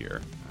gold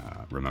here.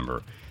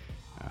 Remember,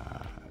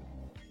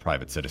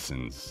 private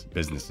citizens,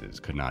 businesses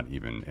could not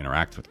even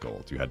interact with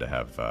gold. You had to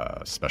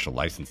have special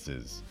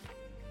licenses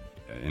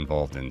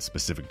involved in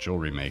specific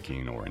jewelry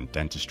making or in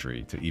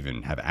dentistry to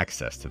even have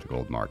access to the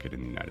gold market in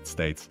the United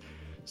States.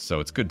 So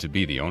it's good to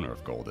be the owner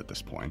of gold at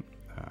this point,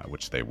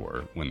 which they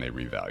were when they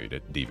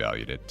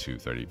devalued it to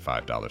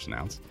 $35 an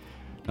ounce.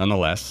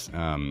 Nonetheless,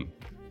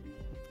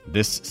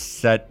 this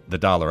set the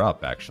dollar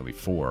up actually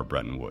for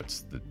Bretton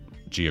Woods.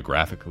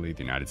 Geographically,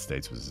 the United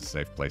States was a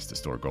safe place to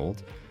store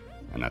gold,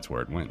 and that's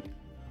where it went.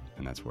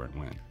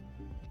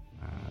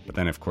 But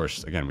then, of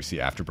course, again, we see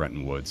after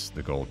Bretton Woods,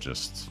 the gold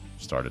just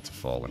started to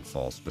fall and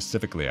fall,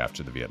 specifically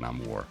after the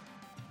Vietnam War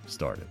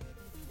started.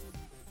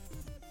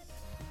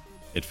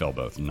 It fell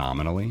both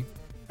nominally,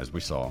 as we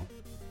saw,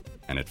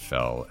 and it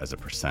fell as a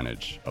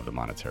percentage of the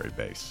monetary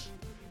base,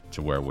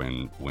 to where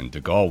when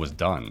de Gaulle was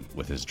done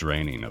with his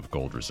draining of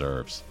gold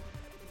reserves,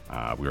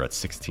 we were at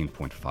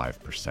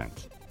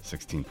 16.5%.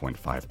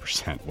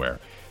 16.5%, where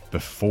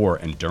before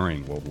and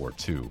during World War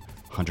II,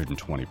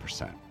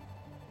 120%.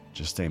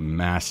 Just a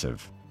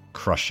massive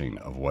crushing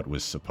of what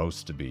was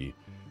supposed to be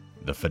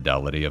the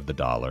fidelity of the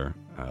dollar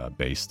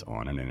based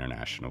on an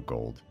international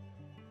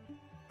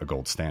a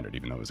gold standard.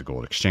 Even though it was a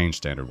gold exchange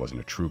standard, it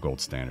wasn't a true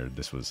gold standard.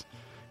 This was,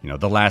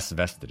 the last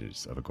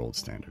vestiges of a gold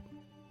standard.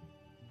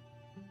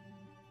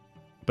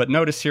 But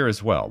notice here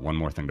as well, one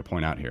more thing to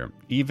point out here.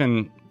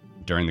 Even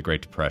during the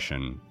Great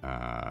Depression,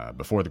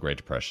 before the Great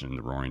Depression,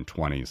 the Roaring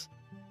 20s,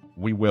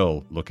 we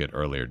will look at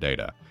earlier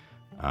data.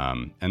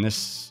 And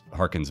this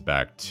harkens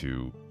back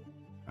to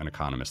an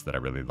economist that I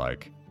really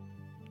like,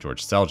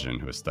 George Selgin,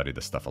 who has studied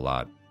this stuff a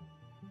lot.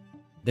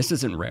 This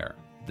isn't rare.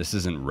 This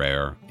isn't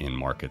rare in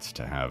markets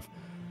to have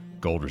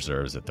gold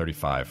reserves at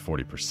 35,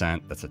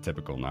 40%. That's a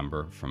typical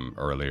number from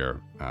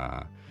earlier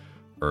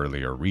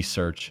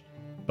research.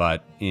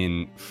 But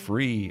in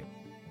free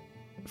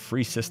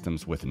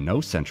systems with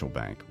no central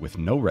bank, with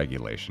no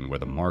regulation, where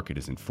the market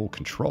is in full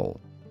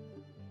control,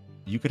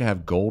 you could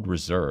have gold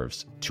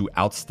reserves to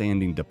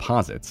outstanding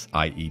deposits,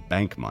 i.e.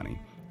 bank money,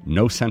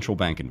 no central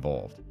bank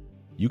involved.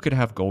 You could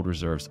have gold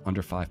reserves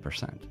under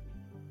 5%,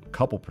 a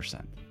couple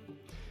percent.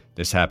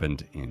 This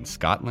happened in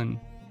Scotland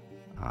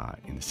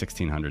in the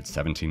 1600s,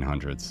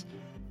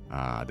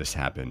 1700s. This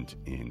happened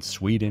in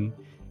Sweden.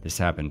 This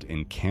happened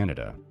in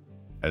Canada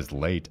as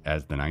late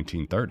as the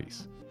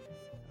 1930s.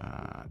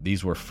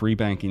 These were free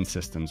banking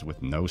systems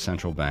with no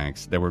central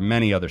banks. There were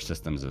many other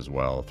systems as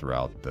well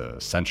throughout the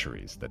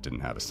centuries that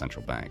didn't have a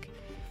central bank.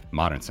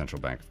 Modern central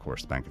bank, of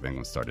course, the Bank of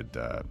England started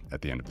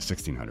at the end of the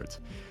 1600s.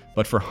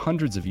 But for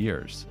hundreds of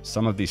years,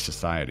 some of these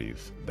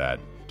societies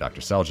that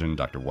Dr. Selgin,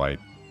 Dr. White,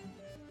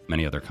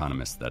 many other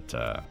economists that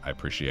I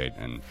appreciate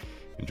and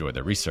enjoy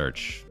their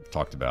research,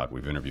 talked about,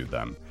 we've interviewed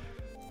them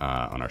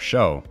on our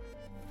show.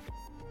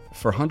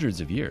 For hundreds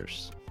of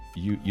years,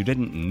 you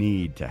didn't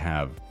need to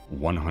have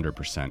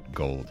 100%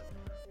 gold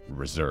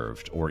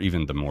reserved, or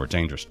even the more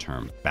dangerous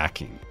term,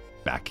 backing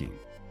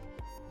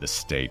the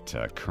state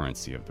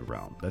currency of the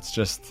realm. That's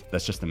just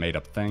a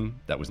made-up thing.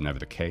 That was never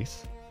the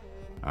case.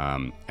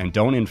 And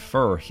don't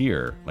infer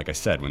here, like I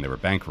said, when there were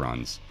bank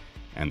runs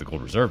and the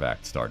Gold Reserve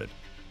Act started,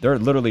 there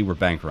literally were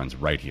bank runs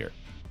right here.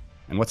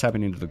 And what's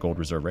happening to the gold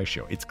reserve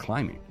ratio? It's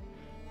climbing.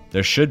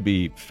 There should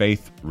be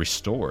faith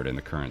restored in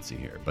the currency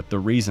here. But the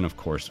reason, of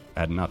course,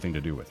 had nothing to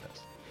do with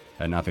this.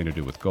 It had nothing to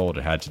do with gold.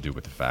 It had to do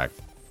with the fact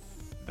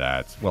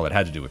that, well, it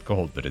had to do with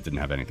gold, but it didn't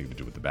have anything to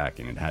do with the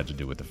backing. It had to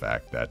do with the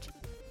fact that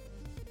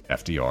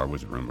FDR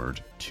was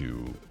rumored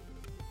to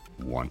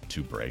want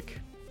to break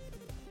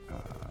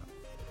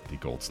the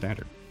gold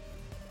standard.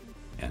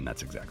 And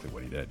that's exactly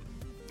what he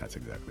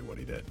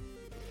did.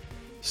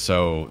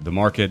 So the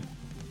market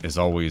is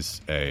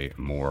always a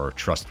more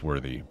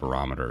trustworthy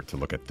barometer to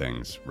look at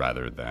things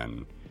rather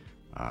than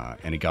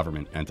any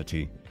government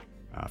entity.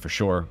 For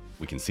sure,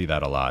 we can see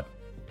that a lot.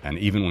 And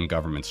even when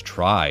governments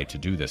try to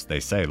do this, they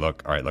say,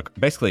 look,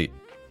 basically,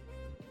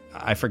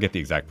 I forget the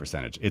exact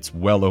percentage. It's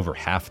well over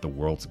half the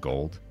world's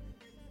gold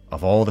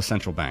of all the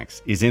central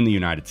banks is in the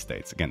United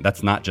States. Again,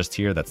 that's not just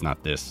here. That's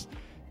not this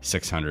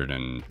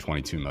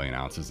 622 million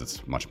ounces.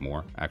 It's much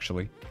more,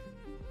 actually.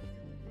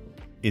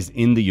 Is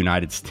in the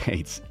United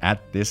States at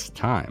this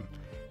time.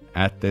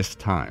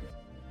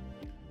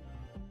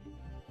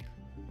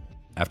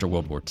 After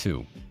World War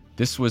II.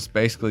 This was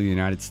basically the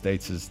United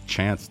States'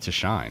 chance to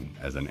shine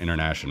as an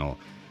international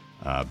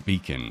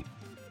beacon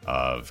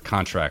of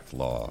contract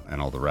law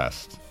and all the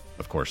rest.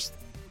 Of course,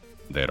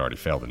 they had already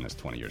failed in this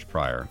 20 years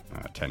prior,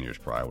 10 years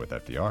prior with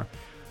FDR.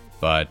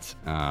 But,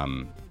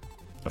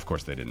 of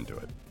course, they didn't do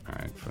it. All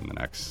right, from the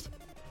next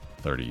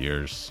 30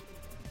 years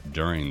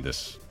during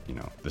this,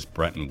 this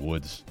Bretton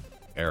Woods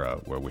era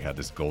where we had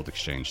this gold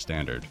exchange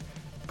standard,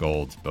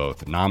 gold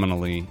both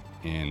nominally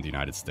in the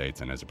United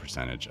States and as a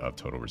percentage of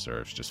total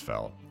reserves just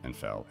fell and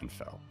fell and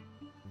fell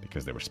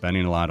because they were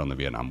spending a lot on the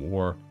Vietnam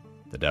War.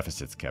 The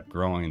deficits kept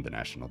growing, the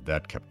national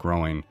debt kept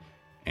growing,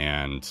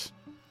 and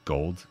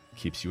gold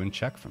keeps you in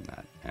check from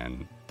that.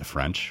 And the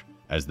French,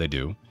 as they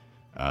do,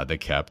 they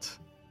kept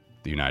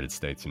the United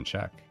States in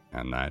check,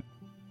 and that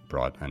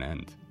brought an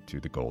end to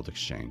the gold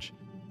exchange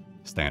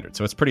standard.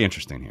 So it's pretty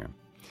interesting here.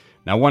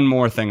 Now, one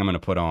more thing I'm going to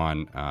put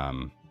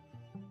on.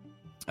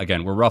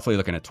 Again, we're roughly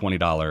looking at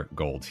 $20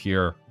 gold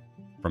here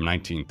from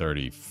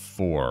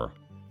 1934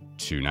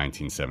 to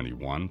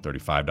 1971,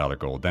 $35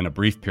 gold. Then a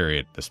brief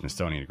period, the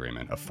Smithsonian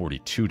Agreement, of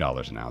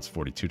 $42 an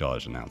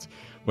ounce,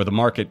 where the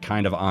market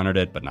kind of honored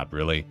it, but not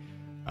really,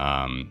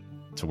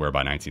 to where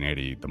by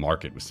 1980, the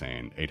market was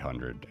saying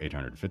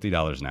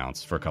 $850 an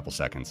ounce for a couple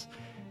seconds.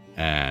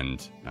 And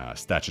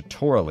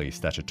statutorily,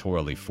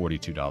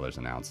 $42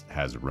 an ounce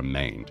has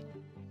remained.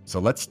 So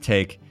let's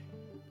take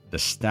the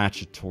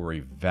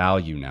statutory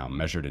value now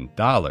measured in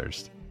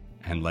dollars,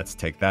 and let's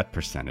take that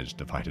percentage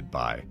divided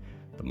by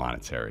the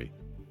monetary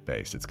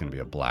base. It's going to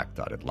be a black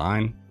dotted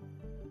line.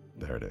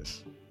 There it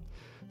is.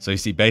 So you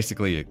see,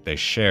 basically, they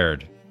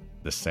shared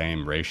the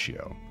same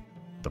ratio,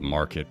 the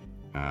market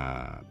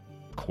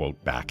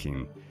quote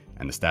backing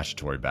and the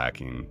statutory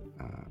backing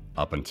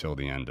up until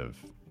the end of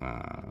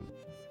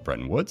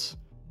Bretton Woods.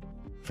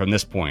 From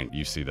this point,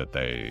 you see that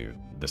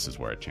this is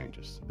where it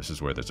changes. This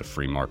is where there's a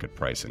free market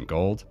price in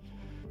gold.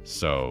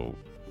 So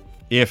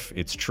if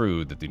it's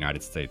true that the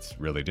United States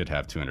really did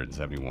have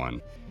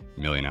 271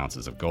 million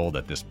ounces of gold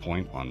at this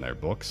point on their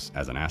books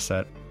as an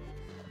asset,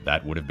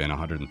 that would have been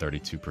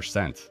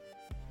 132%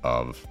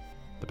 of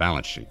the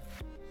balance sheet.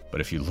 But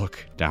if you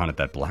look down at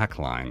that black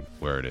line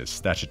where it is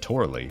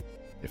statutorily,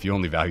 if you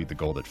only valued the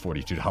gold at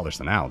 $42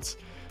 an ounce,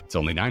 it's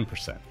only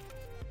 9%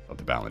 of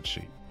the balance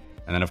sheet.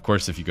 And then, of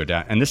course, if you go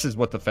down, and this is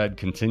what the Fed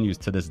continues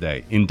to this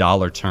day, in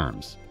dollar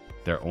terms,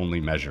 they're only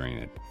measuring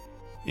it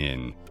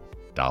in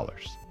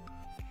dollars.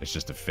 It's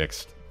just a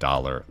fixed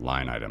dollar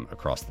line item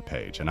across the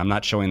page. And I'm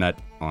not showing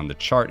that on the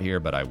chart here,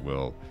 but I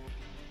will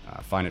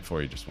find it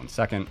for you just one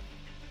second.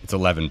 It's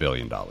 $11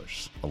 billion,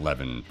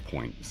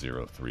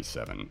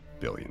 $11.037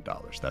 billion.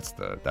 That's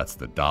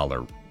the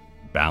dollar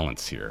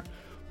balance here,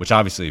 which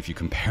obviously, if you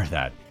compare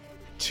that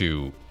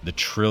to the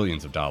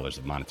trillions of dollars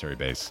of monetary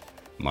base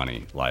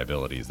money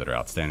liabilities that are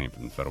outstanding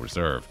from the Federal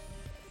Reserve,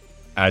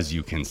 as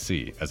you can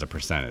see, as a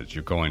percentage,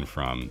 you're going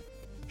from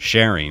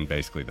sharing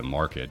basically the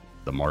market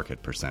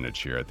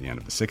percentage here at the end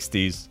of the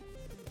 60s,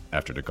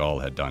 after de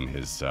Gaulle had done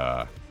his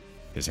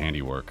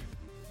handiwork,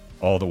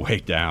 all the way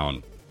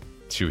down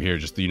to here,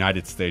 just the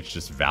United States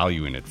just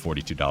valuing it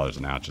 $42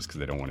 an ounce just because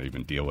they don't want to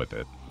even deal with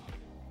it.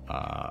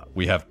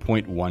 We have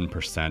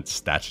 0.1%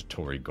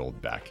 statutory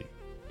gold backing.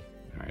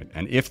 Right?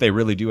 And if they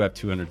really do have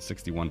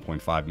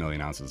 261.5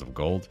 million ounces of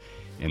gold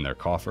in their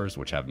coffers,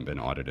 which haven't been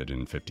audited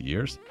in 50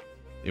 years,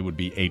 it would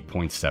be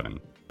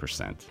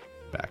 8.7%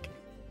 backing.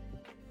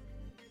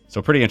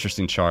 So pretty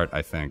interesting chart,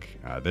 I think.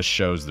 This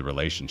shows the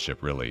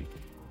relationship really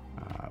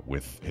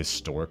with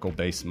historical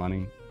base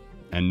money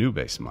and new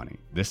base money.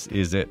 This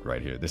is it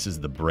right here. This is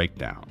the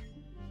breakdown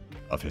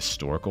of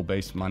historical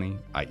base money,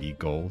 i.e.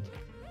 gold,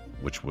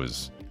 which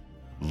was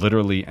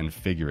literally and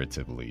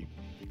figuratively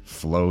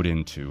flowed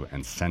into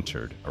and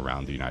centered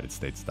around the United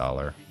States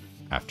dollar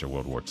after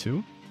World War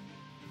II.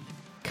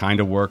 Kind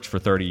of worked for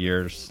 30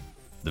 years.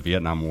 The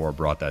Vietnam War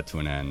brought that to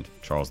an end.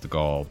 Charles de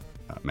Gaulle,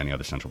 many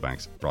other central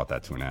banks brought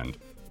that to an end,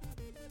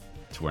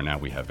 to where now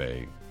we have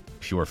a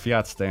pure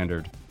fiat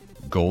standard.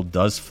 Gold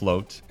does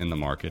float in the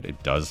market.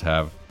 It does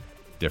have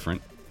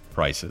different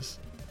prices.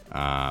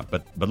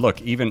 But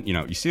look, even,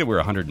 you see that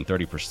we're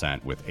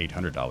 130% with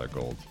 $800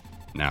 gold.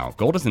 Now,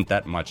 gold isn't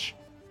that much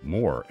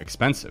more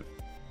expensive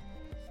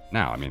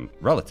now,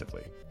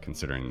 relatively,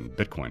 considering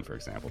Bitcoin, for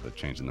example, the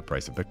change in the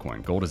price of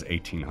Bitcoin. Gold is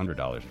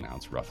 $1,800 an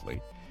ounce,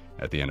 roughly,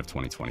 at the end of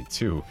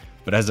 2022.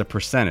 But as a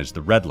percentage,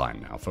 the red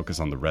line now, focus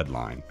on the red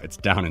line. It's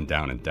down and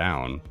down and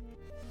down.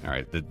 All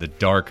right, the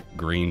dark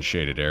green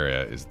shaded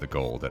area is the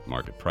gold at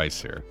market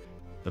price here.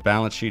 The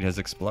balance sheet has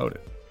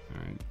exploded.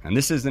 All right? And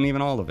this isn't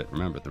even all of it.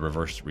 Remember, the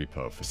reverse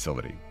repo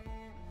facility,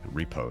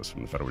 repos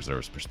from the Federal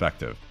Reserve's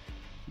perspective,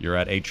 you're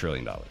at $8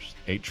 trillion.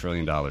 $8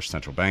 trillion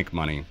central bank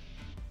money.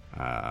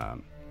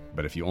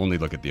 But if you only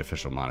look at the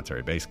official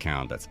monetary base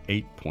count, that's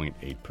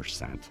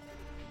 8.8%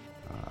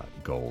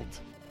 gold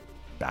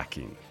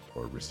backing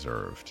or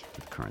reserved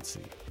to the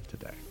currency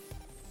today.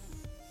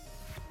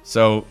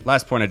 So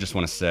last point I just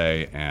want to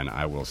say, and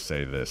I will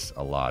say this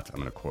a lot, I'm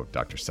going to quote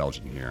Dr.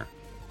 Selgin here.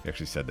 He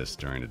actually said this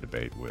during a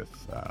debate with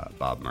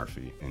Bob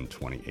Murphy in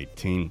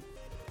 2018.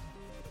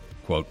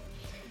 Quote,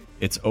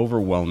 "It's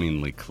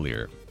overwhelmingly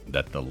clear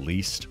that the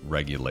least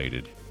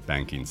regulated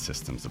banking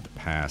systems of the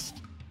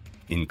past,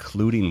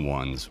 including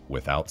ones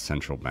without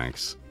central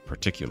banks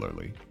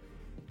particularly,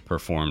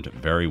 performed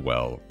very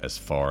well as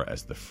far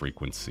as the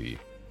frequency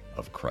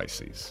of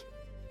crises."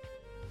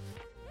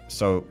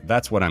 So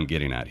that's what I'm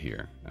getting at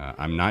here.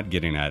 I'm not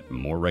getting at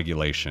more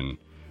regulation.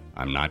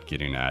 I'm not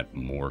getting at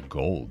more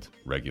gold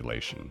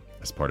regulation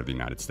as part of the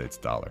United States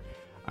dollar.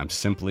 I'm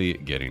simply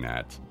getting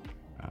at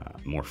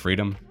more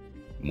freedom,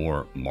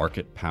 more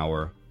market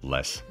power,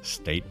 less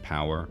state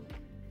power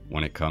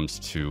when it comes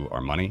to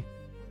our money.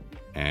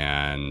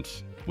 And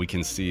we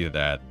can see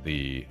that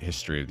the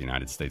history of the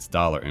United States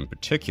dollar in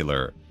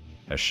particular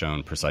has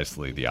shown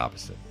precisely the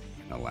opposite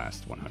in the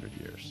last 100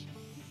 years.